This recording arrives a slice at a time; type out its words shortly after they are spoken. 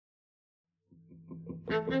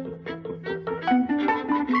Hello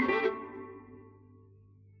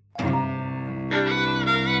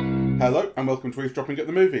and welcome to Eavesdropping at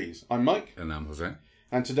the Movies. I'm Mike. And I'm Jose.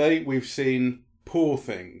 And today we've seen Poor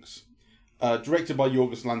Things, directed by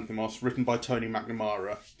Yorgos Lanthimos, written by Tony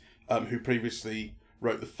McNamara, who previously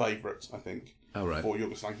wrote The Favourite, I think, Oh, right. for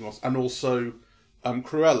Yorgos Lanthimos, and also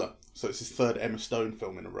Cruella. So it's his third Emma Stone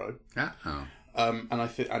film in a row. Oh. And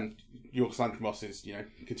Yorgos Lanthimos is,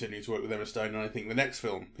 continuing to work with Emma Stone, and I think the next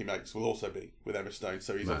film he makes will also be with Emma Stone.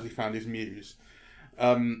 So he's obviously found his muse.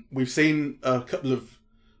 We've seen a couple of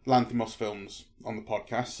Lanthimos films on the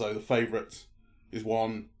podcast. So The Favourite is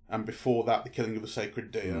one, and before that, The Killing of a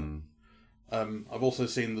Sacred Deer. I've also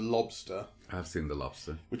seen The Lobster. I've seen The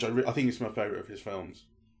Lobster, which I think is my favourite of his films.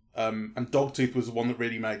 And Dogtooth was the one that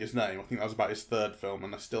really made his name. I think that was about his third film,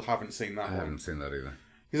 and I still haven't seen that one. I haven't seen that either.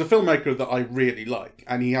 He's a filmmaker that I really like,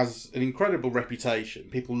 and he has an incredible reputation.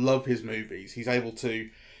 People love his movies. He's able to...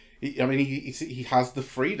 he has the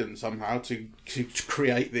freedom somehow to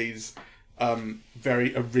create these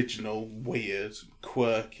very original, weird,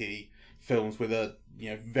 quirky films with a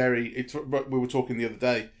very. We were talking the other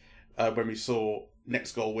day when we saw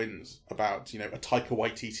Next Goal Wins about a Taika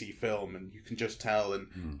Waititi film, and you can just tell.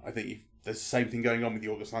 And I think there's the same thing going on with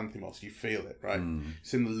Yorgos Lanthimos. You feel it, right?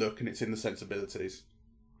 It's in the look and it's in the sensibilities.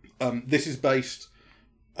 This is based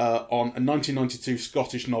on a 1992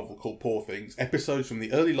 Scottish novel called Poor Things, episodes from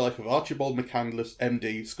the early life of Archibald McCandless,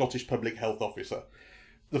 MD, Scottish Public Health Officer.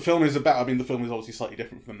 The film is about, the film is obviously slightly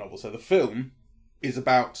different from the novel. So the film is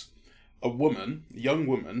about a young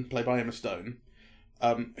woman, played by Emma Stone,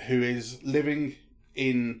 who is living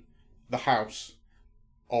in the house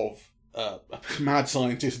of a mad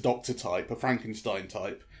scientist doctor type, a Frankenstein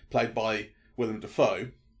type, played by Willem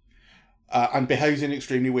Dafoe, and behaves in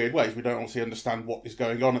extremely weird ways. We don't obviously understand what is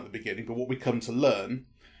going on at the beginning, but what we come to learn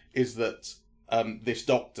is that this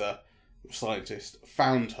doctor, scientist,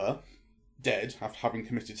 found her dead, having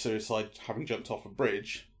committed suicide, having jumped off a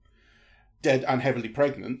bridge, dead and heavily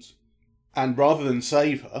pregnant, and rather than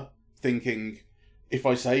save her, thinking, if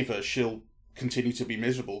I save her, she'll continue to be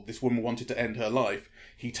miserable, this woman wanted to end her life,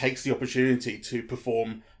 he takes the opportunity to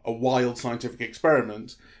perform a wild scientific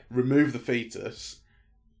experiment, remove the fetus,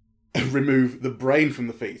 remove the brain from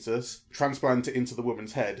the fetus, transplant it into the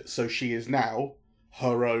woman's head, so she is now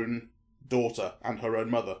her own daughter and her own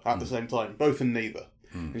mother at the same time, both and neither.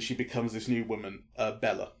 And she becomes this new woman,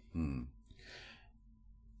 Bella. I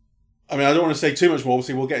don't want to say too much more,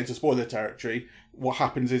 obviously we'll get into spoiler territory. What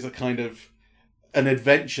happens is a kind of an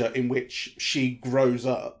adventure in which she grows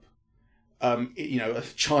up. A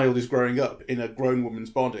child is growing up in a grown woman's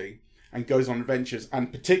body and goes on adventures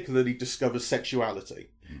and particularly discovers sexuality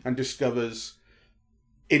and discovers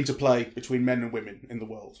interplay between men and women in the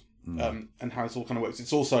world. And how it all kind of works.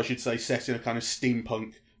 It's also, I should say, set in a kind of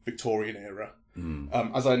steampunk Victorian era.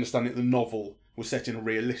 As I understand it, the novel was set in a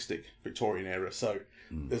realistic Victorian era, so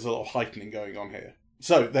there's a lot of heightening going on here.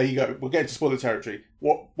 So there you go. We'll get into spoiler territory.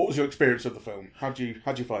 What was your experience of the film? How'd you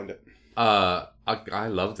find it? I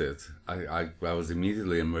loved it. I was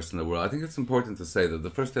immediately immersed in the world. I think it's important to say that the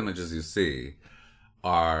first images you see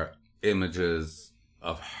are images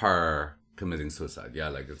of her committing suicide. Yeah,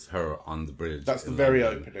 like it's her on the bridge. That's the very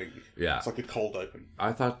opening. Yeah. It's like a cold open.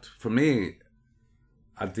 I thought, for me,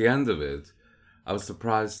 at the end of it, I was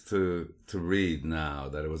surprised to read now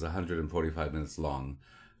that it was 145 minutes long,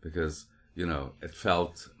 because it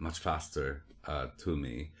felt much faster to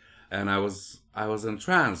me, and I was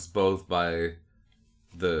entranced both by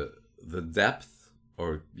the depth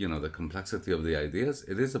or the complexity of the ideas.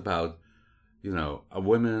 It is about a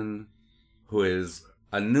woman who is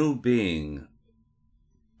a new being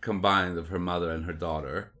combined of her mother and her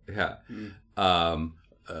daughter,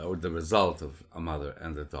 or the result of a mother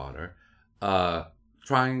and a daughter,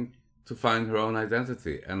 trying to find her own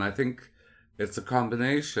identity. And I think it's a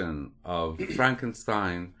combination of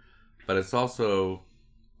Frankenstein, but it's also,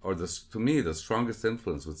 to me, the strongest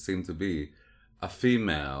influence would seem to be a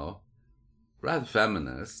female, rather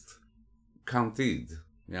feminist, Candide.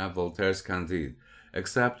 Yeah, Voltaire's Candide.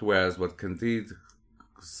 Except whereas what Candide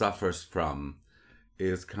suffers from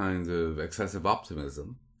is kind of excessive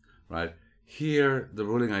optimism, right? Here, the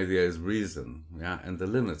ruling idea is reason, and the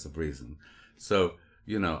limits of reason. So,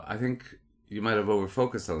 I think you might have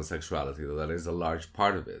over-focused on the sexuality, though that is a large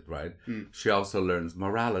part of it, right? She also learns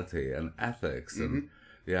morality and ethics and,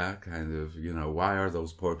 why are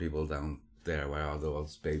those poor people down there? Why are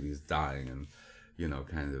those babies dying? And,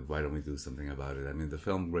 why don't we do something about it? The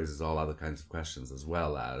film raises all other kinds of questions, as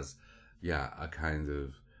well as, a kind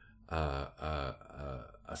of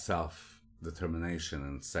a self-determination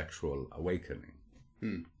and sexual awakening.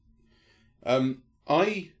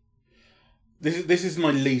 This is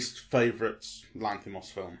my least favourite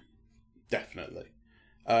Lanthimos film, definitely.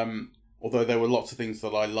 Although there were lots of things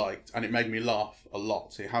that I liked, and it made me laugh a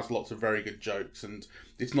lot. It has lots of very good jokes, and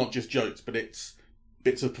it's not just jokes, but it's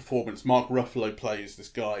bits of performance. Mark Ruffalo plays this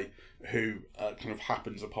guy who kind of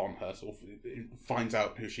happens upon her, sort of finds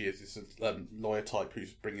out who she is. This lawyer type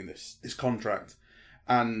who's bringing this contract,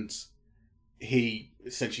 and he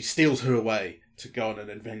essentially steals her away to go on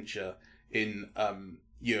an adventure in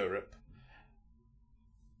Europe.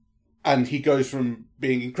 And he goes from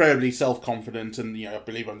being incredibly self-confident and, I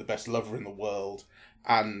believe I'm the best lover in the world,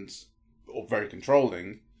 or very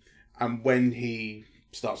controlling. And when he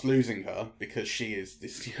starts losing her, because she is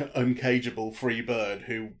this uncageable free bird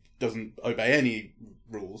who doesn't obey any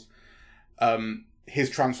rules, his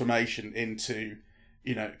transformation into,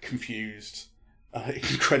 confused,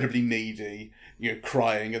 incredibly needy,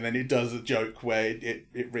 crying, and then it does a joke where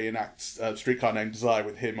it reenacts Streetcar Named Desire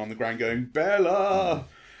with him on the ground going, Bella!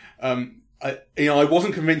 I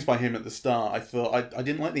wasn't convinced by him at the start. I thought I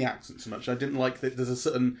didn't like the accent so much. I didn't like that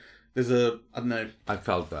I don't know. I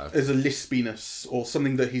felt that. There's a lispiness or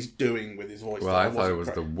something that he's doing with his voice. Well, I thought it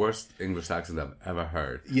was the worst English accent I've ever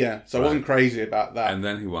heard. Yeah, so I wasn't crazy about that. And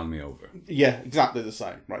then he won me over. Yeah, exactly the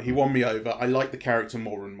same. Right, he won me over. I liked the character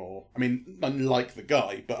more and more. I mean, I like the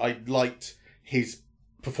guy, but I liked his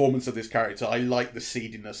performance of this character. I like the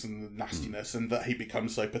seediness and the nastiness, and that he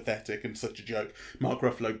becomes so pathetic and such a joke. Mark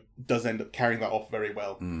Ruffalo does end up carrying that off very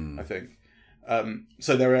well, I think.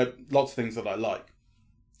 So there are lots of things that I like.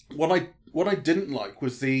 What I didn't like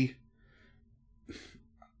was the...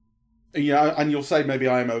 and you'll say maybe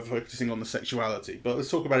I am over-focusing on the sexuality, but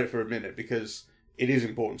let's talk about it for a minute, because it is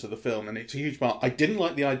important to the film, and it's a huge part. I didn't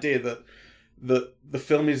like the idea that the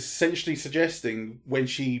film is essentially suggesting when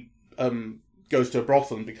she goes to a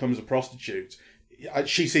brothel and becomes a prostitute,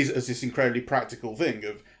 she sees it as this incredibly practical thing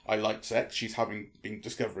of, I like sex, she's been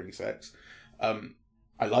discovering sex,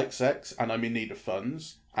 I like sex, and I'm in need of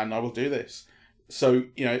funds, and I will do this. So,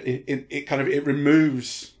 it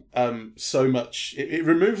removes so much, it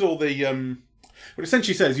removes all the, what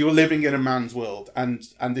essentially says you're living in a man's world, and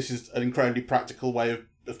this is an incredibly practical way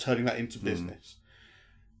of turning that into business.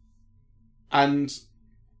 And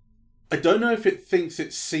I don't know if it thinks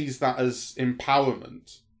it sees that as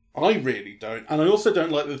empowerment. I really don't. And I also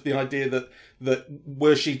don't like the idea that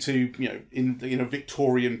were she to, in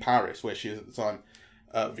Victorian Paris, where she is at the time,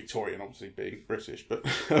 Victorian obviously being British, but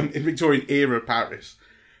in Victorian era Paris,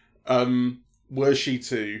 were she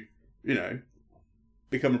to,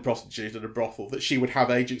 become a prostitute at a brothel, that she would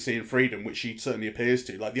have agency and freedom, which she certainly appears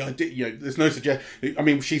to. Like the idea, there's no suggestion. I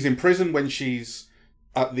mean, she's in prison when she's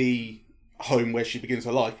at the home where she begins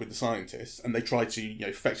her life with the scientists, and they try to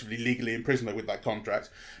effectively legally imprison her with that contract.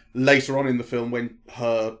 Later on in the film, when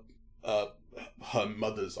her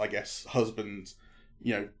mother's, I guess, husband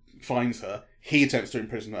finds her, he attempts to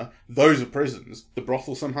imprison her. Those are prisons. The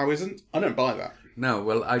brothel somehow isn't. I don't buy that.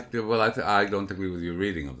 No, I don't agree with your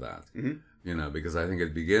reading of that. Because I think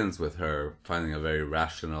it begins with her finding a very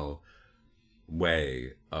rational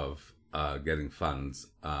way of getting funds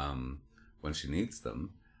when she needs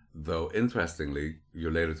them. Though, interestingly,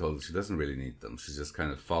 you're later told that she doesn't really need them. She's just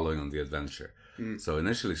kind of following on the adventure. So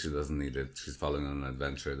initially she doesn't need it. She's following on an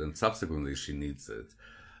adventure. Then subsequently she needs it.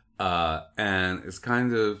 And it's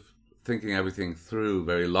kind of thinking everything through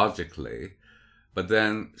very logically. But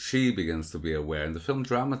then she begins to be aware, and the film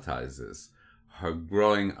dramatizes her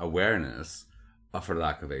growing awareness of her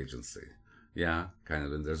lack of agency. Yeah, kind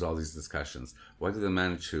of. And there's all these discussions. Why do the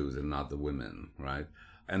men choose and not the women, right?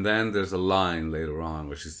 And then there's a line later on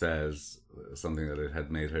where she says something that it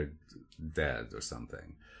had made her dead or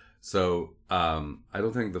something. So I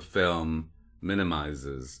don't think the film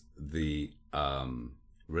minimizes the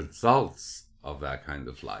results of that kind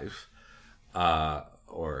of life,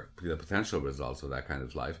 or the potential results of that kind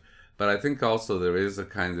of life. But I think also there is a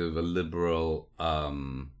kind of a liberal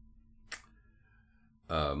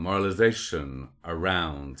moralization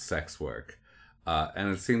around sex work.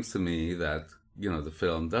 And it seems to me that the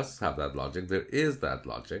film does have that logic. There is that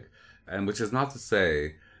logic, and which is not to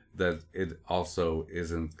say that it also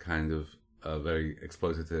isn't kind of very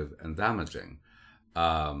exploitative and damaging.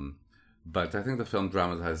 But I think the film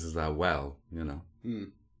dramatizes that well,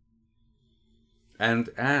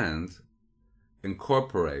 and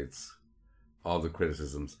incorporates all the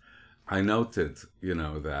criticisms. I noted,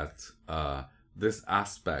 that this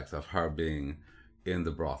aspect of her being in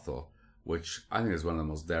the brothel, which I think is one of the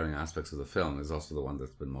most daring aspects of the film, is also the one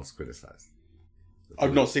that's been most criticized.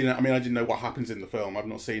 I've not seen it. I mean, I didn't know what happens in the film. I've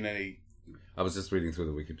not seen any... I was just reading through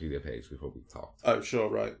the Wikipedia page before we talked. Oh, sure,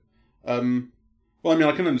 right. Well, I mean,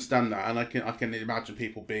 I can understand that, and I can imagine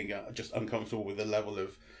people being just uncomfortable with the level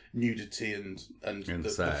of nudity and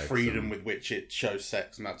the freedom with which it shows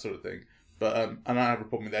sex and that sort of thing. But and I don't have a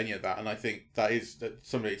problem with any of that, and I think that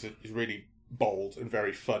somebody is really bold and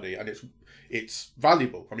very funny, and it's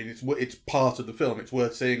valuable. I mean, it's part of the film. It's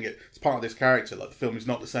worth seeing it. It's part of this character. Like, the film is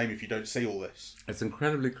not the same if you don't see all this. It's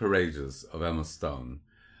incredibly courageous of Emma Stone.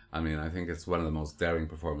 I mean, I think it's one of the most daring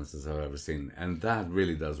performances I've ever seen, and that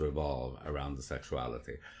really does revolve around the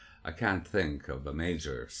sexuality. I can't think of a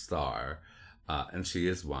major star, and she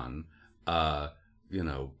is one,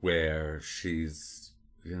 where she's,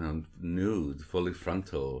 nude, fully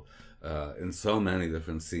frontal, in so many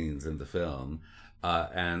different scenes in the film.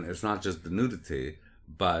 And it's not just the nudity,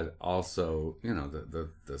 but also,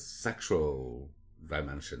 the sexual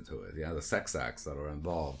dimension to it. Yeah, the sex acts that are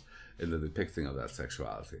involved in the depicting of that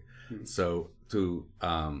sexuality. So to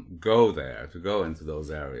go into those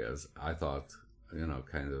areas, I thought,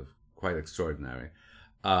 kind of quite extraordinary.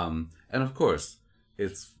 And of course,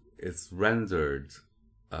 it's rendered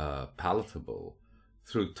palatable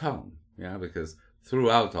through tone, because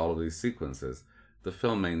throughout all of these sequences, the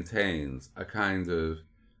film maintains a kind of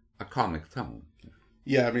a comic tone.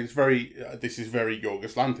 Yeah, I mean, this is very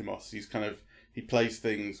Yorgos Lanthimos. He plays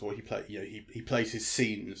things, or he plays his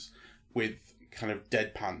scenes with kind of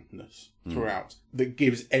deadpanness throughout that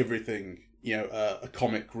gives everything, a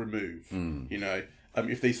comic remove.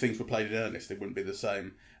 If these things were played in earnest, they wouldn't be the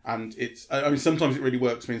same. And sometimes it really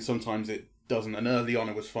works for me, and sometimes it doesn't. And early on,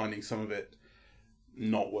 I was finding some of it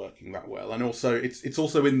not working that well. And also, it's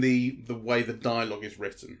also in the way the dialogue is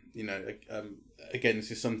written. Again,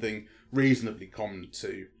 this is something reasonably common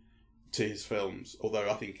to his films, although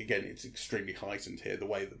I think, again, it's extremely heightened here, the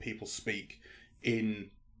way that people speak in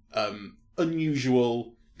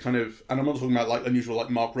unusual kind of, and I'm not talking about like unusual like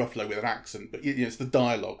Mark Ruffalo with an accent, but it's the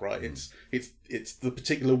dialogue, right? It's the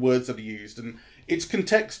particular words that are used, and it's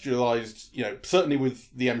contextualized. Certainly with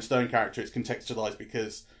the Emma Stone character, it's contextualized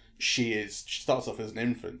because she starts off as an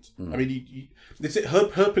infant. I mean,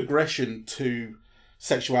 her progression to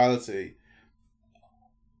sexuality.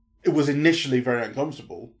 It was initially very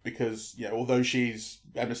uncomfortable because, although she's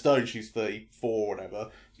Emma Stone, she's 34 or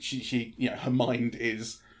whatever. She her mind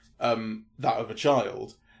is that of a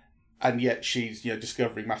child, and yet she's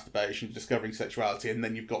discovering masturbation, discovering sexuality, and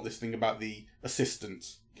then you've got this thing about the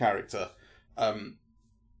assistant character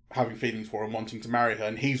having feelings for her and wanting to marry her,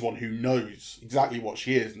 and he's one who knows exactly what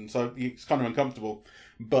she is, and so it's kind of uncomfortable.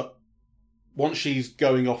 But once she's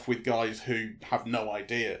going off with guys who have no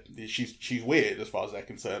idea, she's weird as far as they're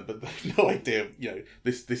concerned, but they have no idea,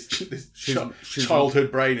 this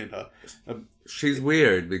childhood brain in her. She's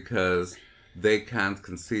weird because they can't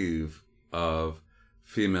conceive of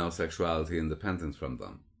female sexuality independent from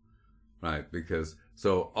them, right? Because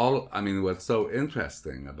what's so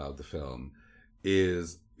interesting about the film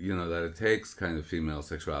is, that it takes kind of female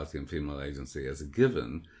sexuality and female agency as a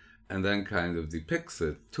given, and then kind of depicts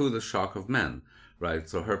it to the shock of men, right?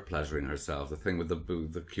 So her pleasuring herself, the thing with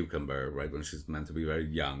the cucumber, right, when she's meant to be very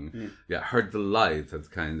young. Yeah, her delight at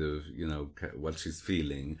kind of, what she's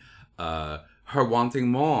feeling. Her wanting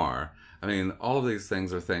more. I mean, all of these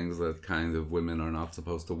things are things that kind of women are not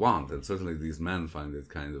supposed to want. And certainly these men find it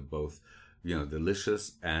kind of both,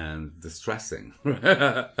 delicious and distressing.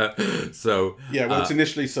 So it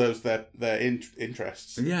initially serves their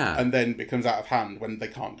interests, and then becomes out of hand when they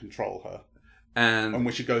can't control her, and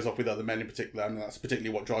when she goes off with other men in particular, and that's particularly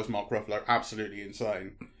what drives Mark Ruffalo absolutely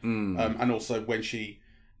insane. And also when she,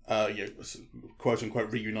 quote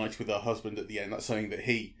unquote, reunites with her husband at the end, that's something that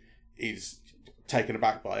he is taken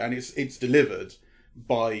aback by, and it's delivered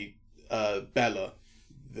by Bella.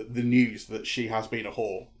 The news that she has been a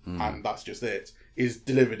whore, and that's just it, is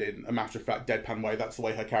delivered in a matter-of-fact, deadpan way. That's the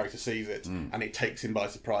way her character sees it, and it takes him by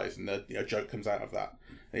surprise, and the joke comes out of that.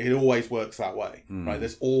 It always works that way, right?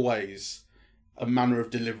 There's always a manner of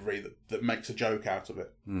delivery that makes a joke out of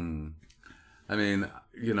it. I mean,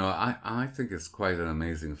 I think it's quite an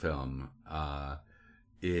amazing film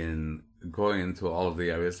in going into all of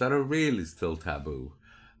the areas that are really still taboo.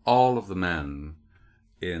 All of the men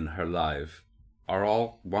in her life are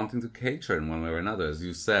all wanting to cater in one way or another. As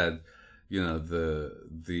you said,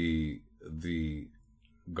 the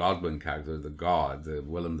Godwin character, the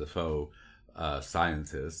Willem Dafoe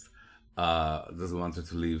scientist, doesn't want her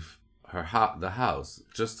to leave the house,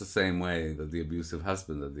 just the same way that the abusive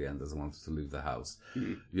husband at the end doesn't want her to leave the house.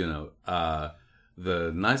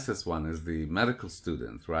 The nicest one is the medical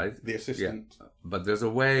student, right? The assistant. Yeah. But there's a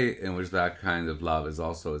way in which that kind of love is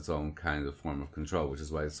also its own kind of form of control, which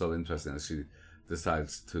is why it's so interesting that she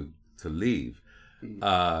decides to leave.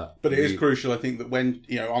 But it is crucial, I think, that when,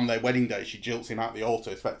 on their wedding day, she jilts him out the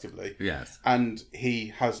altar, effectively. Yes. And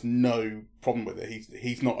he has no problem with it.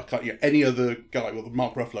 He's not any other guy, well, the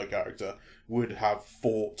Mark Ruffalo character would have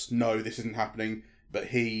thought, no, this isn't happening. But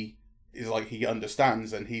he is like, he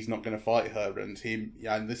understands, and he's not going to fight her. And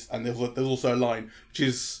there's also a line which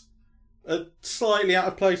is slightly out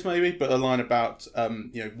of place, maybe, but a line about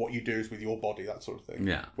what you do is with your body, that sort of thing.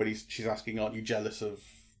 Yeah. When she's asking, aren't you jealous of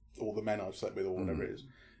all the men I've slept with, or whatever it is?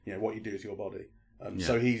 What you do is your body.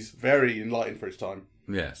 So he's very enlightened for his time.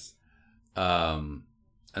 Yes. And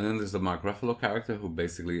then there's the Mark Ruffalo character, who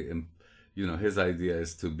basically, his idea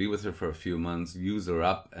is to be with her for a few months, use her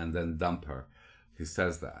up, and then dump her. He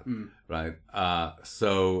says that, right?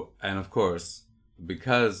 And of course,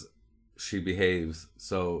 because she behaves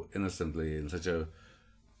so innocently in such a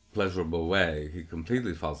pleasurable way, he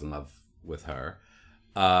completely falls in love with her.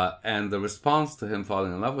 And the response to him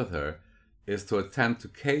falling in love with her is to attempt to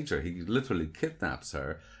cage her. He literally kidnaps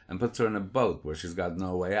her and puts her in a boat where she's got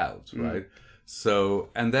no way out, right? So,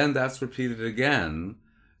 and then that's repeated again,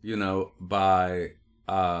 by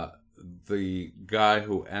the guy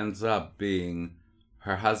who ends up being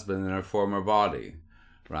her husband in her former body,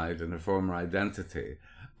 right? In her former identity,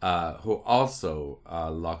 who also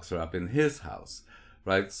locks her up in his house.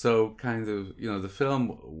 Right, so kind of, the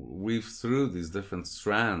film weaves through these different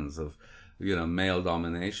strands of, male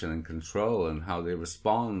domination and control, and how they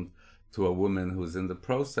respond to a woman who's in the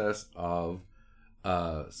process of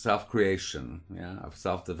self-creation, of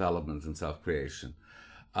self-development and self-creation.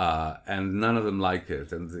 And none of them like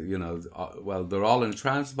it. And, they're all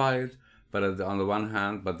entranced by it, but on the one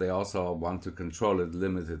hand, but they also want to control it,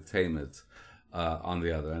 limit it, tame it on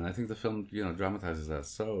the other. And I think the film, dramatizes that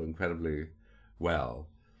so incredibly well.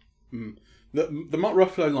 The Mark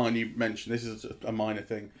Ruffalo line you mentioned, this is a minor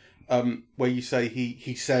thing, where you say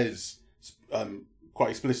he says quite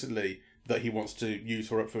explicitly that he wants to use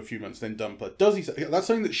her up for a few months, then dump her. Does he say that's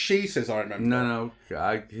something that she says? I remember. No.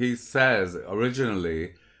 He says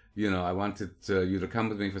originally, I wanted you to come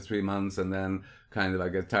with me for 3 months, and then kind of I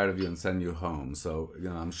get tired of you and send you home. So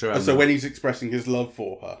I'm sure. So when he's expressing his love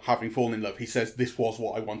for her, having fallen in love, he says, "This was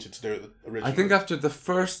what I wanted to do originally." I think after the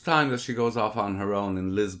first time that she goes off on her own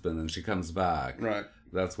in Lisbon and she comes back, right?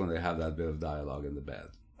 That's when they have that bit of dialogue in the bed.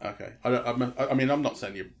 Okay, I'm not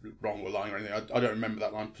saying you're wrong or lying or anything. I don't remember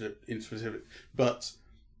that line in specific, but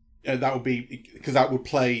that would be because that would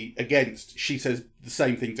play against. She says the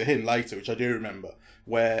same thing to him later, which I do remember,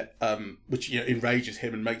 where which enrages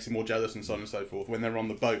him and makes him more jealous and so on and so forth. When they're on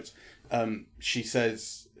the boat,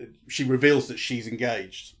 she reveals that she's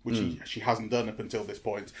engaged, which she hasn't done up until this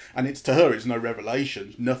point, and to her it's no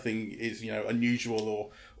revelation. Nothing is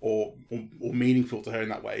unusual or meaningful to her in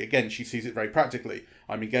that way. Again, she sees it very practically.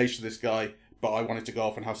 I'm engaged to this guy, but I wanted to go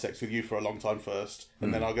off and have sex with you for a long time first,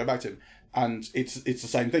 and then I'll go back to him. And it's the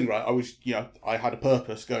same thing, right? I had a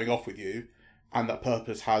purpose going off with you, and that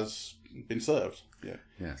purpose has been served. Yeah.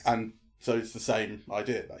 Yes. And so it's the same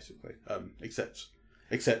idea basically, except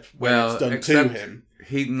when it's done to him.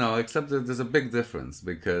 Except that there's a big difference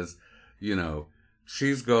because,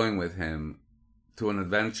 she's going with him to an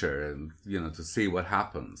adventure and, to see what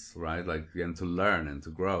happens, right? And to learn and to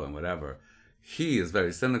grow and whatever. He is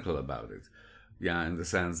very cynical about it. Yeah, in the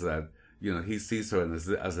sense that, he sees her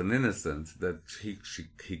as an innocent that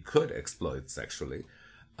he could exploit sexually.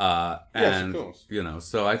 Yes, of course.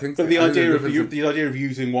 So I think. But the idea of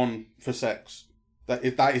using one for sex, that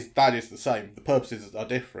is the same. The purposes are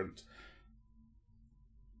different.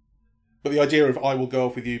 But the idea of I will go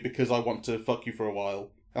off with you because I want to fuck you for a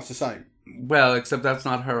while, that's the same. Well, except that's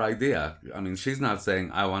not her idea. I mean, she's not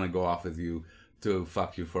saying I want to go off with you to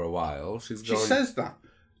fuck you for a while. She says that.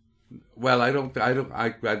 Well,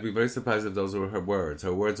 I'd be very surprised if those were her words.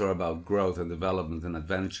 Her words are about growth and development and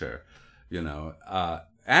adventure,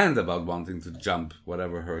 and about wanting to jump,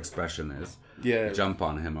 whatever her expression is. Yeah. Jump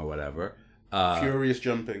on him or whatever. Furious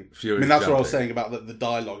jumping. That's jumping. What I was saying about the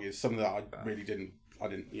dialogue is something that I really didn't go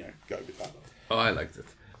with that. Oh, I liked it.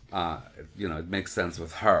 It makes sense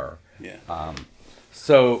with her. Yeah.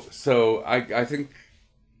 So I think,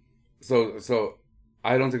 so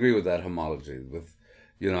I don't agree with that homology.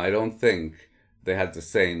 I don't think they had the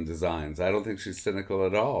same designs. I don't think she's cynical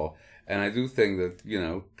at all. And I do think that,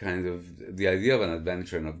 kind of the idea of an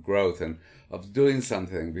adventure and of growth and of doing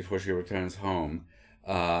something before she returns home,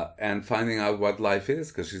 and finding out what life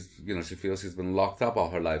is, because she feels she's been locked up all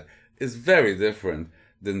her life, is very different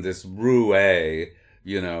than this roue,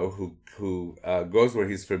 who goes where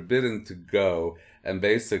he's forbidden to go and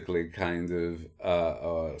basically kind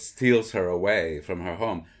of steals her away from her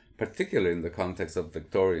home, particularly in the context of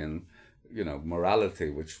Victorian, morality,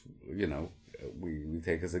 which, we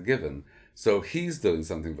take as a given. So he's doing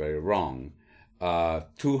something very wrong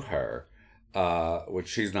to her, which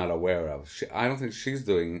she's not aware of. I don't think she's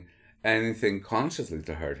doing anything consciously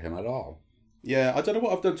to hurt him at all. Yeah, I don't know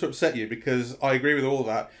what I've done to upset you, because I agree with all of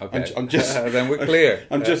that. Okay, I'm just then we're clear.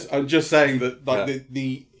 I'm just saying that, like,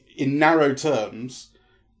 the in narrow terms,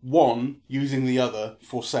 one using the other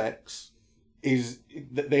for sex is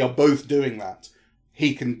that they are both doing that.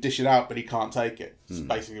 He can dish it out, but he can't take it. It's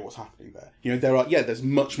basically what's happening there. You know, there's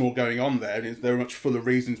much more going on there. There are much fuller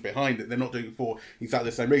reasons behind it. They're not doing it for exactly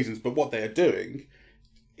the same reasons, but what they are doing,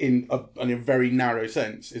 in a very narrow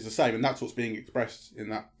sense, is the same, and that's what's being expressed in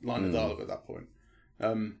that line of dialogue at that point.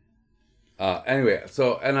 Anyway,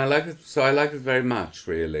 I like it. So I like it very much,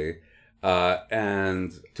 really.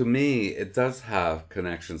 And to me, it does have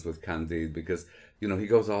connections with Candide, because, you know, he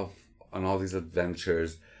goes off on all these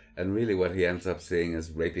adventures, and really what he ends up seeing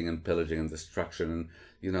is raping and pillaging and destruction, and,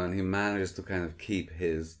 you know, and he manages to kind of keep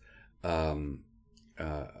his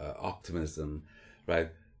optimism, right?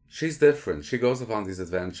 She's different. She goes off on these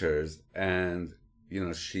adventures, and, you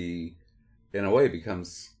know, she, in a way,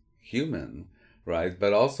 becomes human, right?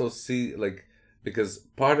 But also because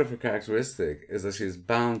part of her characteristic is that she's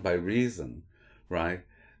bound by reason, right?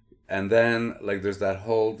 And then, like, there's that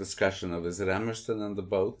whole discussion of, is it Emerson and the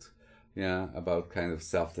boat? Yeah, about kind of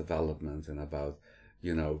self-development and about,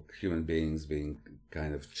 you know, human beings being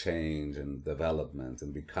kind of change and development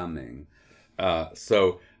and becoming.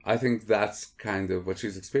 So I think that's kind of what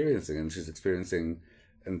she's experiencing, and she's experiencing,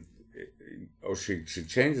 or she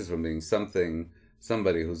changes from being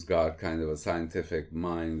somebody who's got kind of a scientific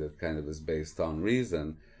mind that kind of is based on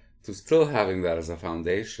reason, to still having that as a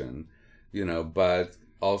foundation, you know, but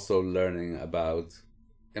also learning about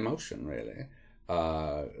emotion, really.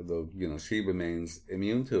 Though, you know, she remains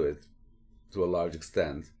immune to it to a large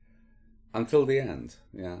extent until the end,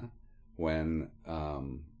 yeah, when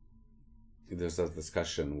there's a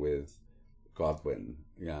discussion with Godwin,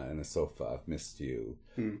 yeah, in a sofa, I've missed you,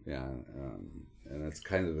 yeah, and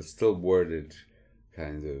it's still worded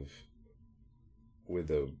kind of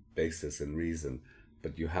with a basis in reason,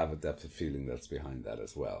 but you have a depth of feeling that's behind that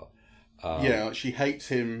as well. She hates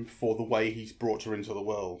him for the way he's brought her into the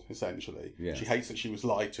world, essentially. Yes. She hates that she was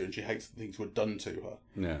lied to, and she hates that things were done to her.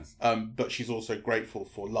 Yes. But she's also grateful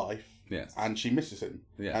for life. Yes. And she misses him.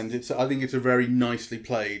 Yes. And I think it's a very nicely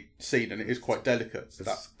played scene, and it is quite delicate,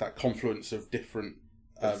 that confluence of different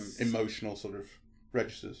emotional sort of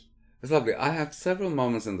registers. It's lovely. I have several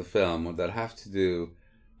moments in the film that have to do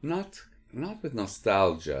not with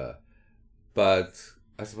nostalgia, but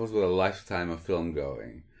I suppose with a lifetime of film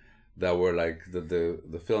going, that were like the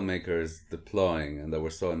filmmakers deploying, and that were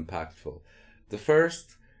so impactful. The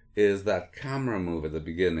first is that camera move at the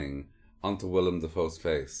beginning onto Willem Dafoe's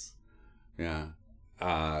face. Yeah.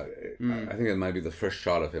 I think it might be the first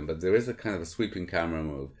shot of him, but there is a kind of a sweeping camera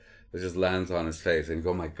move that just lands on his face, and you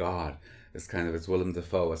go, oh my God, it's Willem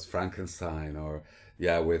Dafoe as Frankenstein, or,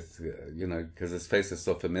 yeah, with, you know, because his face is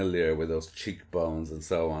so familiar with those cheekbones and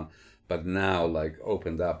so on. But now, like,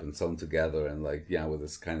 opened up and sewn together, and, like, yeah, with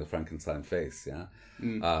this kind of Frankenstein face, yeah?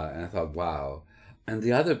 And I thought, wow. And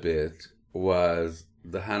the other bit was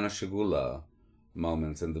the Hannah Shigula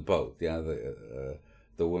moments in the boat, yeah?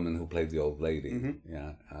 The woman who played the old lady,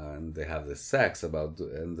 yeah? And they have this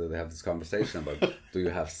and they have this conversation about, do you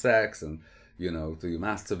have sex? And, you know, do you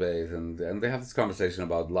masturbate? And they have this conversation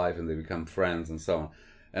about life, and they become friends and so on.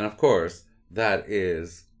 And, of course, that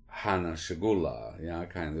is Hannah Shigula, yeah?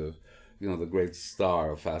 Kind of, you know, the great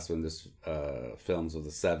star of Fassbinder's films of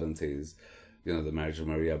the 70s, you know, The Marriage of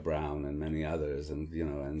Maria Brown and many others, and, you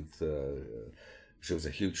know, and she was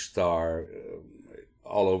a huge star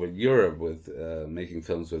all over Europe with making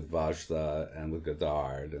films with Vajda and with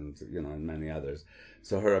Godard and, you know, and many others.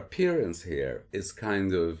 So her appearance here is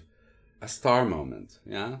kind of a star moment,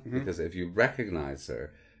 yeah? Because if you recognize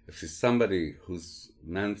her, if she's somebody who's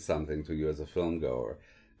meant something to you as a filmgoer,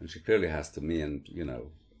 and she clearly has to me, and, you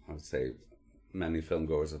know, I would say many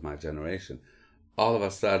filmgoers of my generation, all of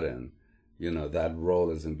a sudden, you know, that role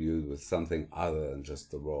is imbued with something other than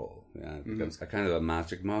just the role. Yeah? It becomes a kind of a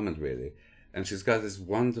magic moment, really. And she's got this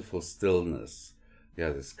wonderful stillness, yeah,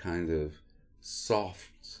 this kind of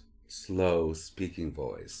soft, slow speaking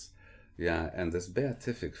voice, yeah, and this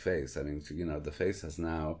beatific face. I mean, you know, the face has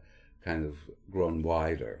now kind of grown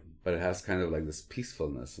wider, but it has kind of like this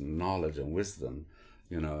peacefulness and knowledge and wisdom,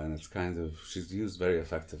 you know, and it's kind of, she's used very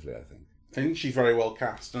effectively, I think. I think she's very well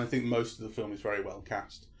cast, and I think most of the film is very well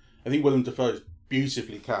cast. I think Willem Dafoe is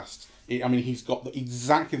beautifully cast. I mean, he's got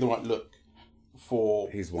exactly the right look for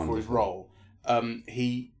his role.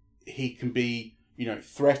 He can be, you know,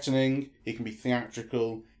 threatening, he can be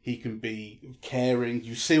theatrical, He can be caring.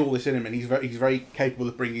 You see all this in him, and he's very capable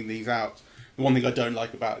of bringing these out. The one thing I don't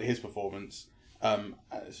like about his performance,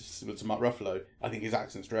 similar to Mark Ruffalo, I think his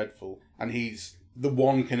accent's dreadful, and he's the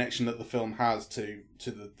one connection that the film has to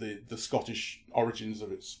the Scottish origins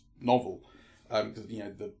of its novel, because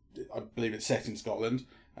I believe it's set in Scotland,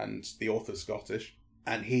 and the author's Scottish,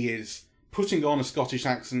 and he is putting on a Scottish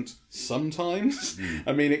accent sometimes.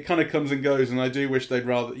 I mean, it kind of comes and goes, and I do wish they'd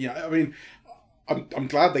rather. I mean, I'm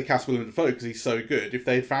glad they cast Willem Dafoe because he's so good. If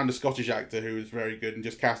they had found a Scottish actor who was very good and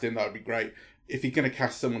just cast him, that would be great. If you're going to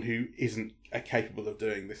cast someone who isn't capable of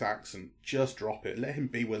doing this accent, just drop it. Let him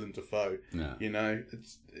be Willem Dafoe. Yeah.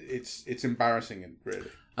 It's embarrassing, and really.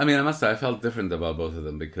 I mean, I must say, I felt different about both of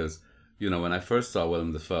them because, when I first saw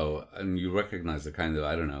Willem Dafoe, and you recognize a kind of,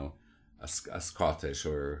 I don't know, a Scottish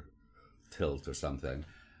or tilt or something,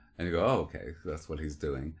 and you go, oh, okay, that's what he's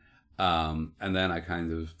doing. And then I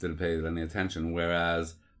kind of didn't pay any attention,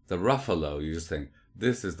 whereas the Ruffalo, you just think,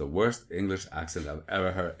 this is the worst English accent I've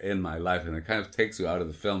ever heard in my life, and it kind of takes you out of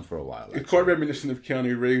the film for a while. It's quite reminiscent of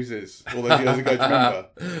Keanu Reeves's all those years ago, do you remember?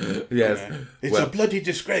 Yes. It's a bloody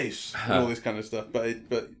disgrace, and all this kind of stuff, but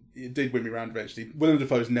it did win me round eventually. Willem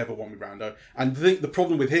Dafoe's never won me round, though. And the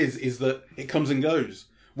problem with his is that it comes and goes.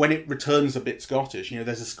 When it returns a bit Scottish,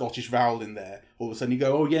 there's a Scottish vowel in there. All of a sudden you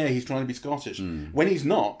go, oh yeah, he's trying to be Scottish. When he's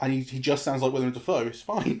not, and he just sounds like Willem Dafoe, it's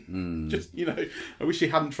fine. Just, I wish he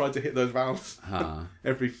hadn't tried to hit those vowels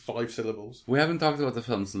every 5 syllables. We haven't talked about the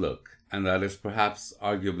film's look, and that is perhaps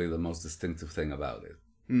arguably the most distinctive thing about it.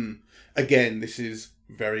 Again, this is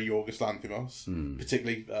very Yorgos Lanthimos,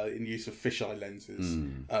 particularly in use of fisheye lenses.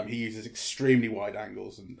 He uses extremely wide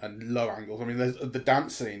angles and low angles. I mean, there's the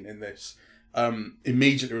dance scene in this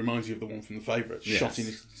immediately reminds you of the one from The Favourite, shot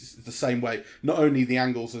in the same way. Not only the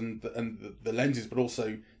angles and the lenses, but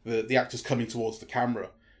also the actors coming towards the camera.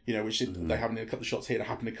 Which they happen in a couple of shots here, they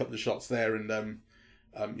happen in a couple of shots there, and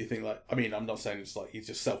you think like, I mean, I'm not saying it's like he's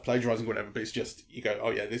just self-plagiarising or whatever, but it's just, you go,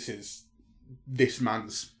 oh yeah, this is this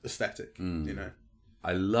man's aesthetic.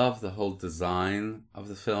 I love the whole design of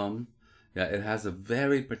the film. Yeah, it has a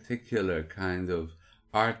very particular kind of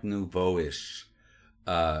Art Nouveau-ish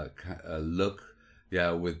look,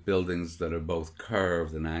 with buildings that are both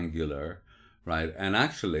curved and angular, right? And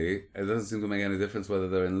actually, it doesn't seem to make any difference whether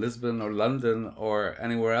they're in Lisbon or London or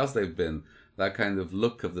anywhere else they've been. That kind of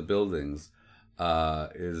look of the buildings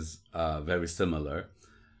is very similar.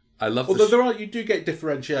 I love. Although you do get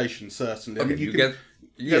differentiation, certainly. Okay, I mean,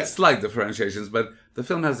 you get slight differentiations, but the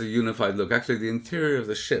film has a unified look. Actually, the interior of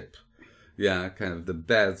the ship, kind of the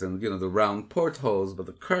beds and the round portholes, but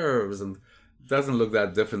the curves and. Doesn't look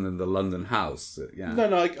that different than the London house. Yeah. No,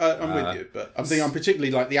 I'm with you, but I'm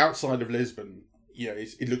particularly like the outside of Lisbon.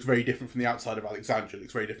 It looks very different from the outside of Alexandria. It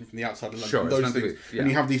looks very different from the outside of London. Sure, those things, and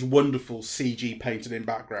you have these wonderful CG painted in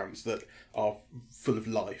backgrounds that are full of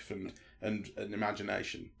life and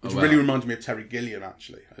imagination, which really reminds me of Terry Gilliam,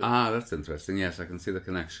 actually. That's interesting. Yes, I can see the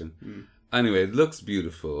connection. Anyway, it looks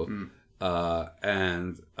beautiful,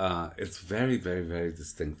 and it's very, very, very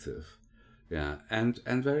distinctive. Yeah, and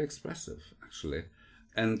very expressive, actually.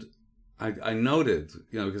 And I noted,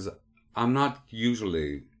 because I'm not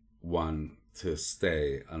usually one to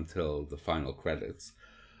stay until the final credits.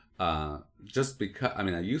 Just because, I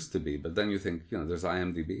mean, I used to be, but then you think, there's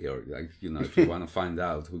IMDb, or if you want to find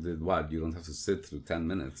out who did what, you don't have to sit through 10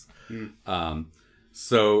 minutes.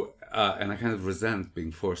 So, and I kind of resent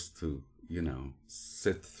being forced to,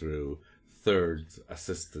 sit through third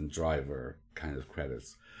assistant driver kind of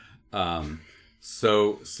credits. But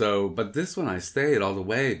this one I stayed all the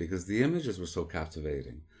way because the images were so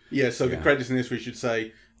captivating. The credits in this, we should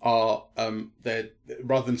say, are they're,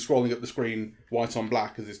 rather than scrolling up the screen white on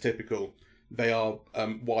black as is typical, they are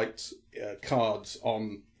white cards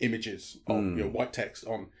on images of white text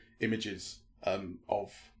on images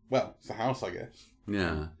of, well, it's the house, I guess.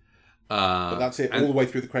 Yeah. But that's it, all the way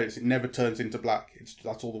through the credits. It never turns into black.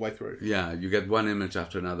 That's all the way through. Yeah, you get one image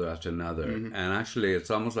after another after another. And actually,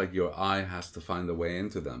 it's almost like your eye has to find a way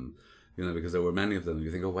into them, because there were many of them.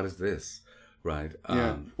 You think, oh, what is this? Right.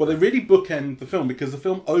 Well, they really bookend the film because the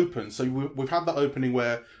film opens. So we've had that opening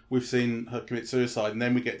where we've seen her commit suicide, and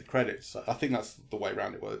then we get the credits. I think that's the way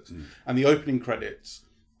around it works. And the opening credits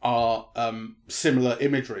are similar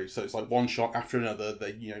imagery. So it's like one shot after another.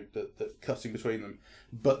 The cutting between them,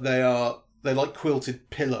 but they're like quilted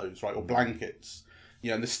pillows, right, or blankets.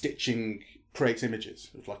 And the stitching creates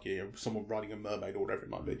images. It's like someone riding a mermaid or whatever it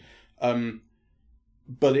might be.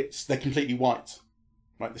 But they're completely white.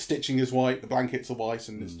 Like the stitching is white, the blankets are white,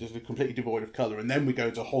 and it's just completely devoid of colour. And then we go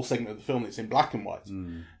to a whole segment of the film that's in black and white.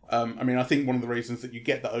 I mean, I think one of the reasons that you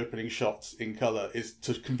get the opening shots in colour is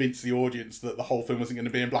to convince the audience that the whole film isn't going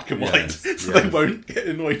to be in black and white, so they won't get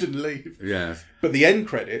annoyed and leave. Yes. But the end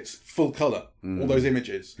credits, full colour, all those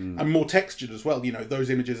images, and more textured as well. You know, those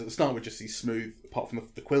images at the start were just these smooth, apart from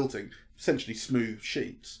the quilting, essentially smooth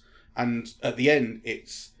sheets. And at the end,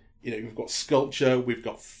 it's, you know, we've got sculpture, we've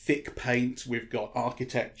got thick paint, we've got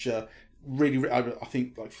architecture, really, I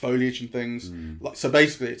think, like foliage and things. Like, so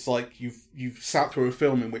basically, it's like you've sat through a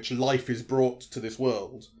film in which life is brought to this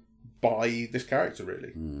world by this character,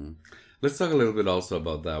 really. Let's talk a little bit also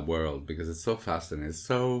about that world, because it's so fascinating. It's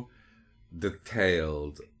so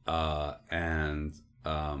detailed and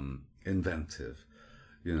inventive,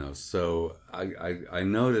 you know. So I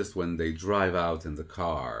noticed when they drive out in the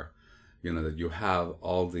car, you know, that you have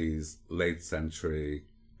all these late 19th century,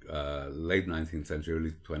 early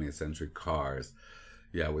 20th century cars,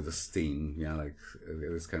 with the steam, like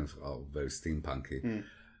it was kind of very steampunky.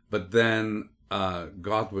 But then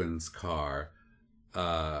Godwin's car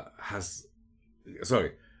they're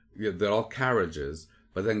all carriages,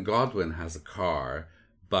 but then Godwin has a car,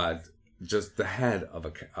 but just the head of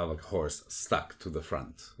a horse stuck to the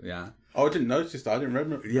front. Oh, I didn't notice that. I didn't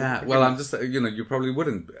remember. Well, I'm just, you probably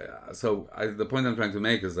wouldn't. The point I'm trying to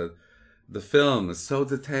make is that the film is so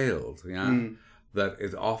detailed, that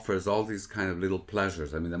it offers all these kind of little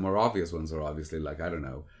pleasures. I mean, the more obvious ones are obviously like, I don't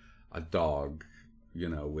know, a dog,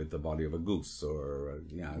 with the body of a goose, or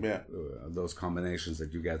those combinations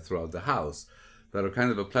that you get throughout the house that are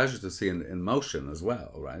kind of a pleasure to see in motion as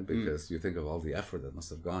well, right? Because you think of all the effort that must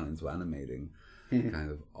have gone into animating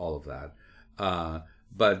kind of all of that.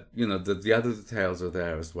 But, the other details are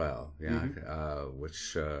there as well,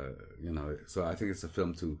 which, so I think it's a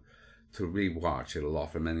film to re-watch. It'll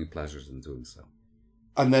offer many pleasures in doing so.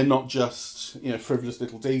 And they're not just, frivolous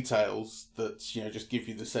little details that, just give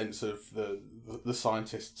you the sense of the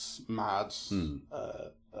scientist's mad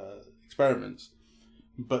experiments,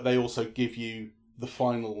 but they also give you the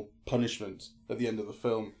final punishment at the end of the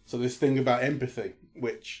film. So this thing about empathy,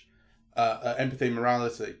 which empathy and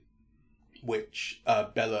morality, which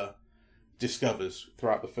Bella discovers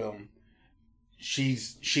throughout the film.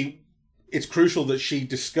 It's crucial that she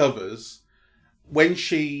discovers when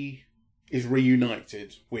she is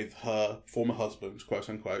reunited with her former husband, quote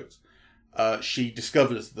unquote. She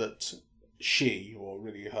discovers that she, or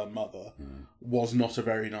really her mother, was not a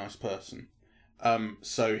very nice person.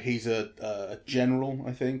 So he's a general,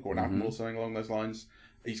 I think, or an admiral, something along those lines.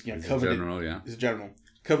 He's covered he's a general,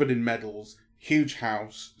 covered in medals, huge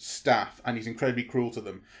house, staff, and he's incredibly cruel to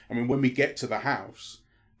them. I mean, when we get to the house,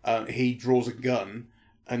 he draws a gun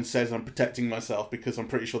and says, "I'm protecting myself because I'm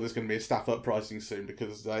pretty sure there's going to be a staff uprising soon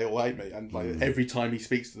because they all hate me." And every time he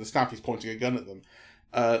speaks to the staff, he's pointing a gun at them.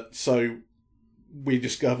 So we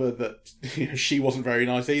discover that she wasn't very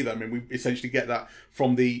nice either. I mean, we essentially get that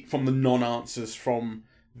from the non-answers from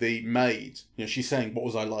the maid. She's saying, "What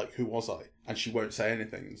was I like? Who was I?" And she won't say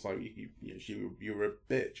anything. It's like, you were a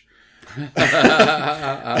bitch.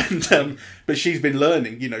 But she's been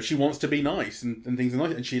learning. She wants to be nice and things like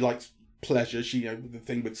that, and she likes pleasure. She, the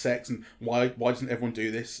thing with sex, and why doesn't everyone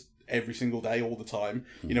do this every single day, all the time?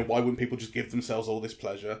 Why wouldn't people just give themselves all this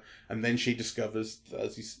pleasure? And then she discovers,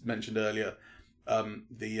 as you mentioned earlier,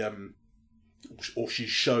 or she's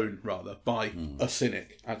shown rather by a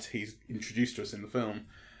cynic, as he's introduced to us in the film.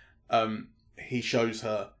 He shows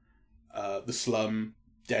her the slum,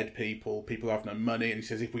 dead people who have no money, and he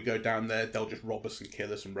says, if we go down there, they'll just rob us and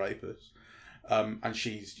kill us and rape us. And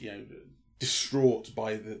she's distraught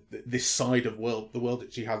by this side of the world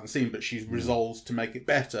that she hasn't seen, but she's resolved to make it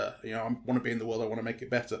better. I want to be in the world, I want to make it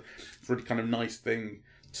better. It's a really kind of nice thing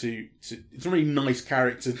to it's a really nice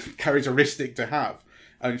characteristic to have,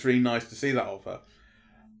 and it's really nice to see that of her.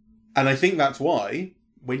 And I think that's why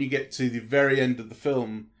when you get to the very end of the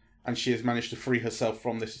film and she has managed to free herself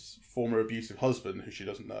from this former abusive husband who she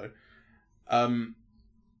doesn't know,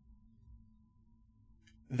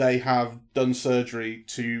 they have done surgery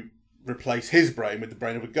to replace his brain with the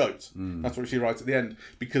brain of a goat. That's what she writes at the end,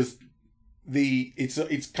 because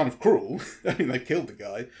it's kind of cruel. I mean, they killed the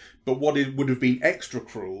guy, but what it would have been extra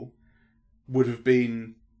cruel would have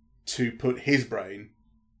been to put his brain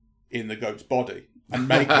in the goat's body and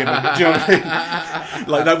make him. Do you know what I mean?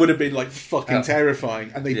 Like, that would have been fucking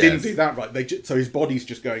terrifying, and they didn't do that right. So his body's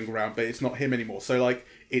just going around, but it's not him anymore. So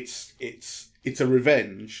it's a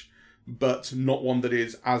revenge, but not one that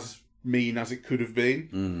is as mean as it could have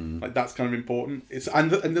been. Like, that's kind of important.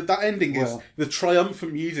 That ending is the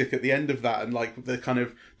triumphant music at the end of that, and like the kind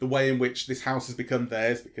of the way in which this house has become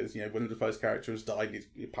theirs because Willem Dafoe's character has died,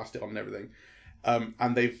 he passed it on and everything.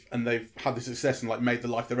 And they've had the success and like made the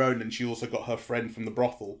life their own, and she also got her friend from the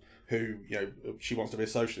brothel who she wants to be a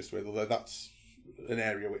socialist with, although that's an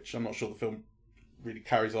area which I'm not sure the film really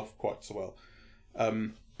carries off quite so well.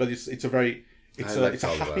 But it's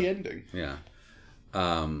a happy ending. Yeah.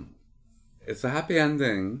 It's a happy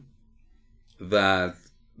ending that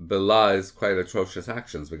belies quite atrocious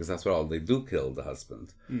actions, because that's what all they do, kill the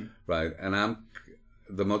husband, right? And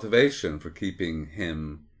the motivation for keeping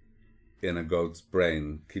him in a goat's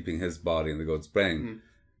brain, keeping his body in the goat's brain,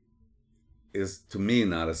 is to me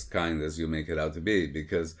not as kind as you make it out to be,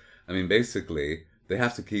 because basically they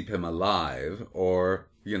have to keep him alive or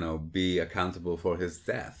be accountable for his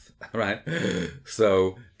death, right?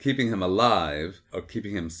 So keeping him alive, or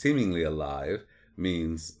keeping him seemingly alive,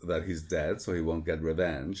 means that he's dead, so he won't get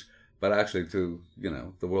revenge. But actually, to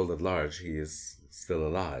the world at large, he is still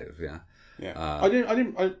alive. Yeah. Yeah. I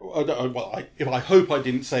hope I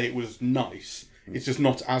didn't say it was nice. It's just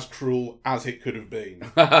not as cruel as it could have been.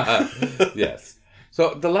 Yes.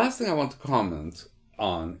 So the last thing I want to comment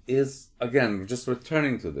on is, again, just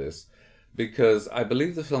returning to this, because I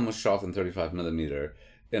believe the film was shot in 35mm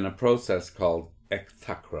in a process called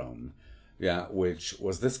ectachrome, which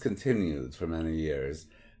was discontinued for many years.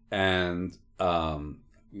 And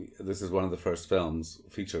this is one of the first films,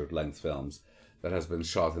 feature-length films, that has been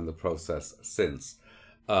shot in the process since.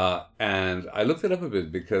 And I looked it up a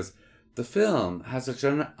bit because the film has such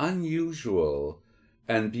an unusual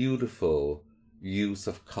and beautiful use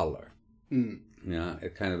of color. Yeah,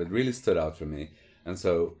 it really stood out for me. And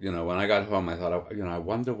so, when I got home, I thought, I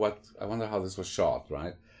wonder how this was shot,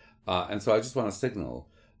 right? And so I just want to signal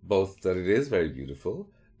both that it is very beautiful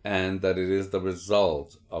and that it is the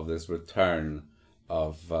result of this return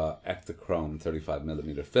of Ektachrome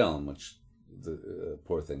 35mm film, which the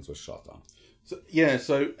Poor Things was shot on. So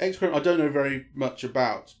Ektachrome, I don't know very much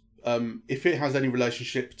about. If it has any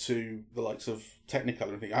relationship to the likes of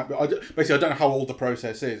Technicolor and anything. Basically, I don't know how old the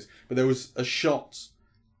process is, but there was a shot.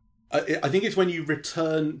 I think it's when you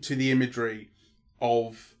return to the imagery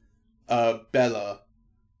of Bella,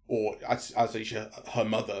 or as her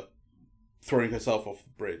mother, throwing herself off the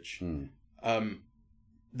bridge.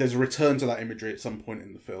 There's a return to that imagery at some point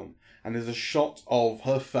in the film, and there's a shot of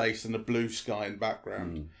her face and the blue sky in the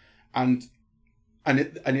background, and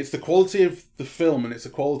it's the quality of the film, and it's the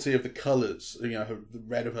quality of the colours. The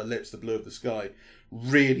red of her lips, the blue of the sky,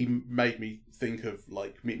 really made me think of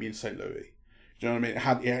like Meet Me in St. Louis. Do you know what I mean?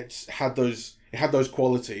 It had those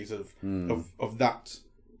qualities of that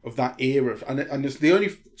era, and it's the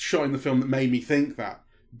only shot in the film that made me think that.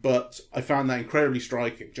 But I found that incredibly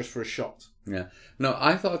striking just for a shot. Yeah. No,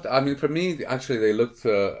 I thought. For me, actually, they looked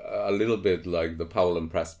a little bit like the Powell and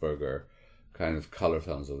Pressburger kind of color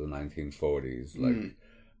films of the 1940s, like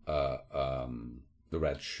The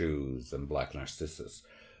Red Shoes and Black Narcissus,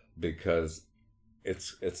 because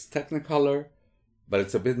it's Technicolor, but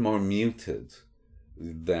it's a bit more muted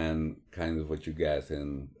than kind of what you get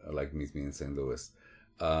in like Meet Me in St. Louis.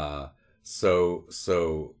 So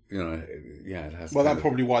it has. Well, that's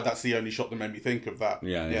probably why that's the only shot that made me think of that.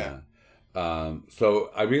 Yeah.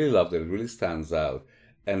 So I really loved it. It really stands out,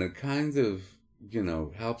 and it kind of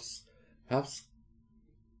helps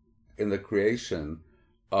in the creation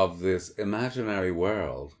of this imaginary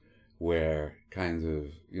world where kind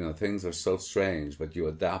of things are so strange, but you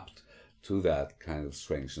adapt to that kind of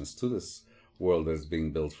strangeness, to this world that's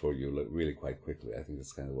being built for you really quite quickly. I think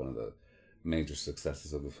it's kind of one of the major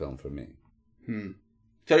successes of the film for me.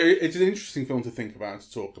 So it's an interesting film to think about and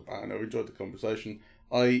to talk about, and I've enjoyed the conversation.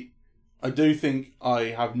 I do think I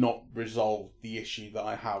have not resolved the issue that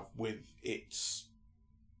I have with its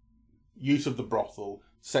use of the brothel,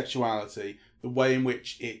 sexuality, the way in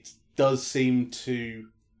which it does seem to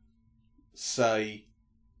say,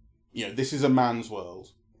 this is a man's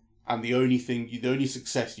world, and the only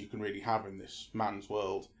success you can really have in this man's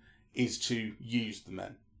world is to use the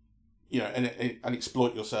men, and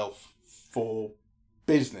exploit yourself for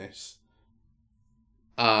business.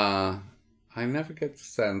 I never get the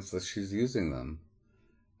sense that she's using them.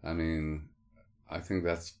 I think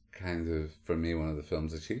that's kind of, for me, one of the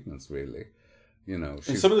film's achievements, really.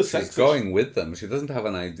 She's going with them. She doesn't have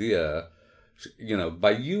an idea.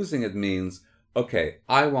 By using it means, okay,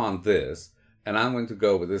 I want this, and I'm going to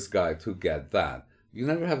go with this guy to get that. You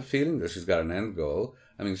never have a feeling that she's got an end goal.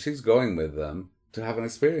 She's going with them to have an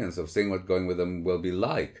experience of seeing what going with them will be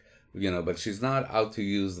like. But she's not out to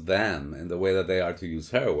use them in the way that they are to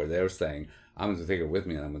use her, where they're saying, I'm going to take her with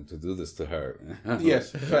me and I'm going to do this to her.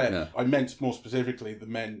 Yes, fair. Yeah. I meant more specifically the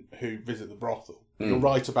men who visit the brothel. You're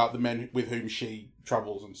right about the men with whom she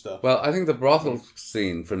travels and stuff. Well, I think the brothel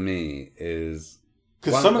scene for me is...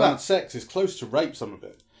 Because some of that sex is close to rape, some of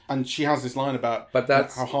it. And she has this line about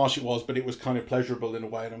how harsh it was, but it was kind of pleasurable in a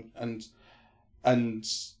way. And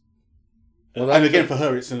again, for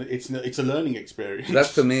her, it's a learning experience. That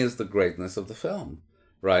to me is the greatness of the film,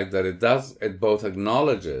 right? That it both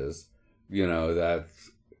acknowledges, that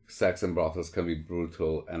sex and brothels can be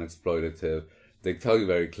brutal and exploitative. They tell you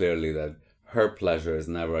very clearly that her pleasure is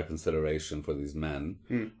never a consideration for these men,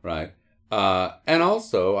 right? And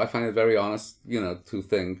also, I find it very honest, to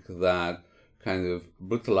think that kind of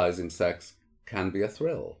brutalizing sex can be a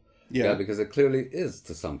thrill. Yeah, because it clearly is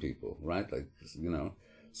to some people, right?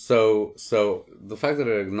 So the fact that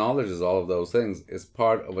it acknowledges all of those things is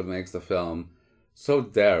part of what makes the film so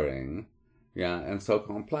daring, and so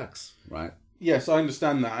complex, right? Yes, I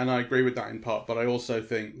understand that, and I agree with that in part, but I also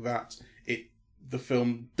think that the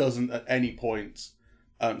film doesn't at any point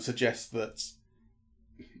suggest that...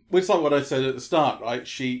 Well, it's like what I said at the start, right?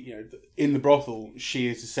 She, in the brothel, she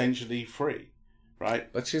is essentially free,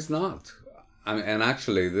 right? But she's not. I mean, and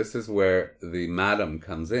actually, this is where the madam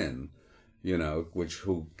comes in,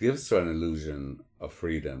 who gives her an illusion of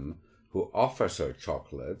freedom, who offers her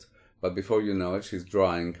chocolate, but before you know it, she's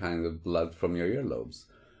drawing kind of blood from your earlobes,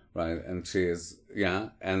 right? And she is,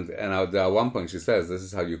 and at one point she says, this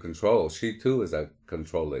is how you control. She too is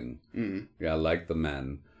controlling, like the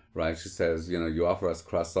men, right? She says, you offer us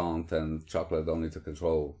croissant and chocolate only to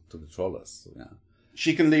control us,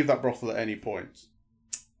 She can leave that brothel at any point.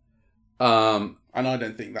 And I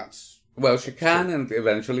don't think that's... Well, she can, and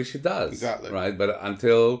eventually she does. Exactly. Right? But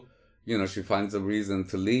until, she finds a reason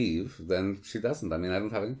to leave, then she doesn't. I mean, I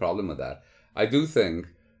don't have any problem with that. I do think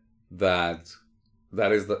that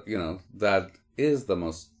is the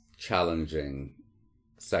most challenging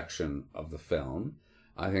section of the film.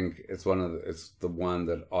 I think it's the one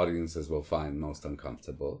that audiences will find most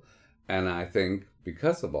uncomfortable. And I think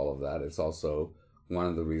because of all of that, it's also one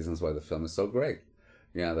of the reasons why the film is so great.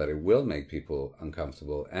 That it will make people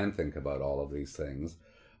uncomfortable and think about all of these things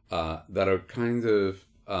that are kind of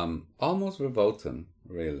almost verboten,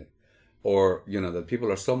 really. Or, that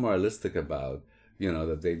people are so moralistic about,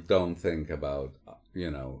 that they don't think about,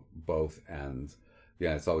 both and.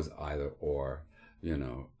 It's always either or,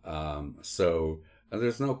 So and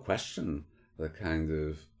there's no question that kind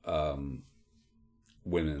of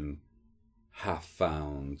women have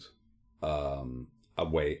found a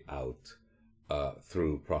way out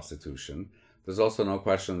through prostitution. There's also no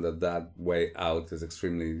question that way out is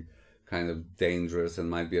extremely kind of dangerous and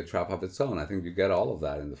might be a trap of its own. I think you get all of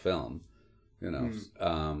that in the film,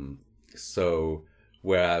 So,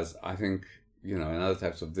 whereas I think, in other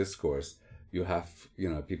types of discourse, you have,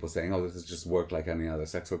 people saying, oh, this is just work like any other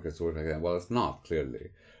sex worker, it's work like that. Well, it's not,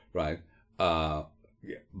 clearly, right?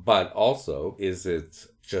 But also, is it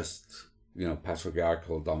just,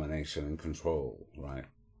 patriarchal domination and control, right?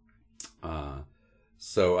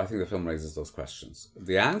 So I think the film raises those questions.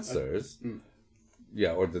 The answers,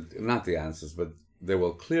 not the answers, but there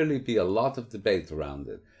will clearly be a lot of debate around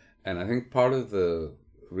it. And I think part of the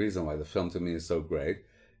reason why the film to me is so great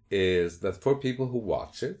is that for people who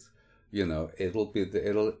watch it, it'll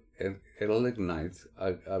ignite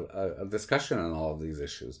a discussion on all of these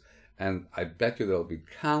issues. And I bet you there'll be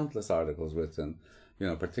countless articles written,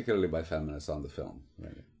 particularly by feminists on the film.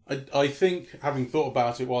 Right? I think, having thought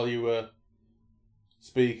about it while you were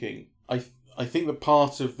speaking, I think that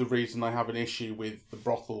part of the reason I have an issue with the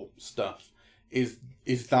brothel stuff is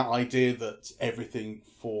that idea that everything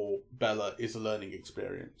for Bella is a learning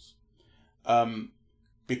experience.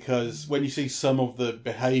 Because when you see some of the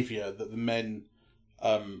behaviour that the men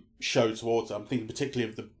show towards her, I'm thinking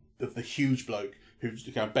particularly of the huge bloke who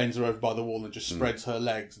kind of bends her over by the wall and just spreads her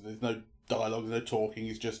legs, and there's no dialogue, there's no talking,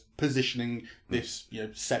 he's just positioning this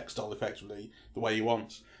sex doll effectively the way he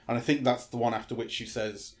wants. And I think that's the one after which she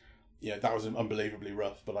says, that was unbelievably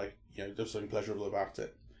rough, but there's something pleasurable about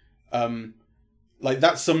it.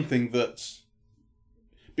 That's something that,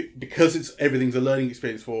 because everything's a learning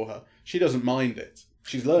experience for her, she doesn't mind it.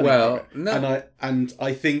 She's learning from it. No. And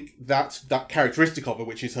I think that's that characteristic of her,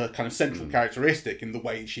 which is her kind of central characteristic in the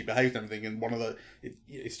way she behaves and everything, and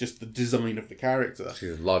it's just the design of the character.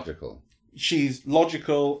 She's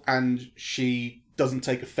logical, and she doesn't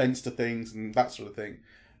take offence to things and that sort of thing.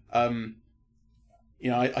 I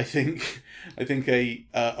think a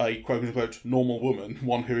quote unquote normal woman,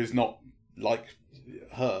 one who is not like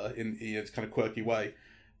her in this kind of quirky way,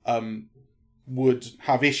 would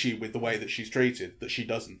have issue with the way that she's treated, that she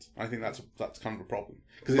doesn't. I think that's kind of a problem.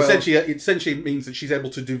 Because it essentially means that she's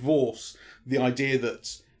able to divorce the idea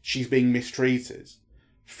that she's being mistreated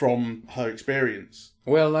from her experience.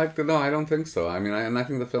 Well, no, I don't think so. I mean, I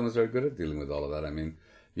think the film is very good at dealing with all of that. I mean,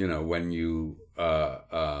 when you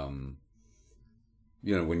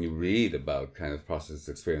when you read about kind of process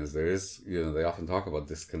experience, there is, they often talk about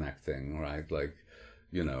disconnecting, right? Like,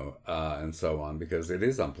 and so on, because it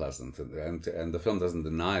is unpleasant, and the film doesn't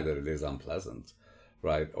deny that it is unpleasant,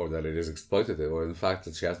 right? Or that it is exploitative, or in fact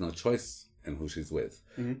that she has no choice in who she's with,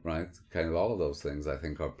 right? Kind of all of those things, I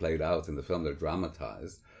think, are played out in the film. They're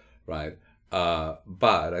dramatized, right?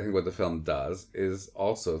 But I think what the film does is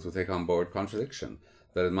also to take on board contradiction,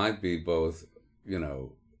 that it might be both,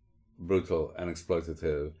 brutal and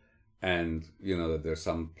exploitative, and, that there's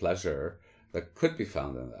some pleasure that could be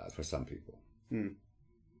found in that for some people.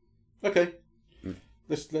 Okay.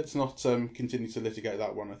 Let's not continue to litigate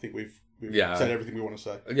that one. I think we've said everything we want to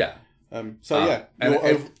say. Yeah. And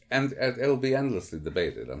it'll be endlessly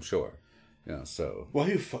debated, I'm sure. So. Well,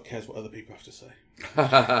 who the fuck cares what other people have to say?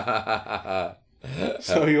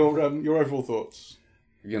 So your overall thoughts?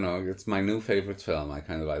 It's my new favorite film. I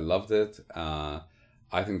loved it.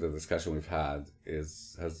 I think the discussion we've had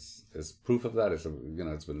is proof of that.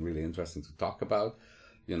 It's been really interesting to talk about.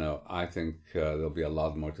 I think there'll be a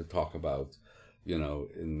lot more to talk about,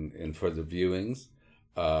 in further viewings,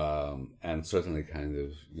 and certainly kind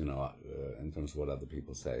of, in terms of what other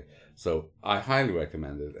people say. So I highly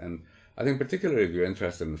recommend it. And I think particularly if you're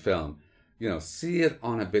interested in film, see it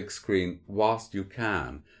on a big screen whilst you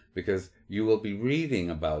can, because you will be reading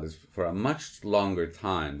about it for a much longer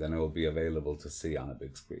time than it will be available to see on a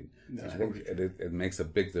big screen. I think it makes a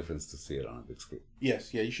big difference to see it on a big screen.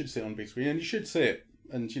 Yes, yeah, you should see it on a big screen, and you should see it.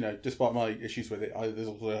 And, despite my issues with it, there's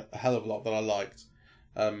also a hell of a lot that I liked.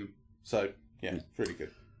 So, yeah, it's really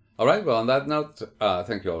good. All right, well, on that note,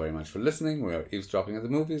 thank you all very much for listening. We are Eavesdropping at the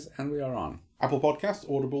Movies, and we are on Apple Podcasts,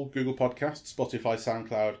 Audible, Google Podcasts, Spotify,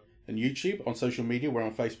 SoundCloud, and YouTube. On social media, we're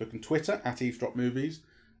on Facebook and Twitter at Eavesdrop Movies,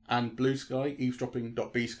 and Blue Sky,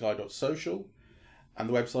 eavesdropping.bsky.social, and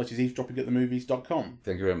the website is eavesdroppingatthemovies.com.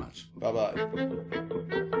 Thank you very much. Bye-bye.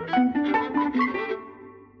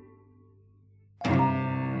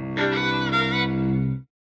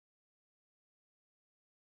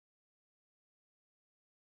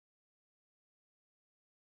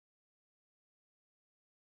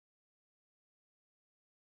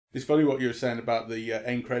 It's funny what you were saying about the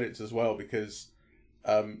end credits as well, because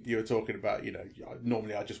you were talking about,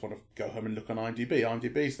 normally I just want to go home and look on IMDb.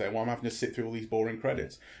 IMDb's there. Well, I'm having to sit through all these boring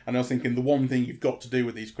credits. And I was thinking the one thing you've got to do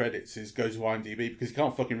with these credits is go to IMDb, because you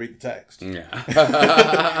can't fucking read the text. Yeah,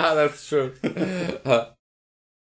 that's true.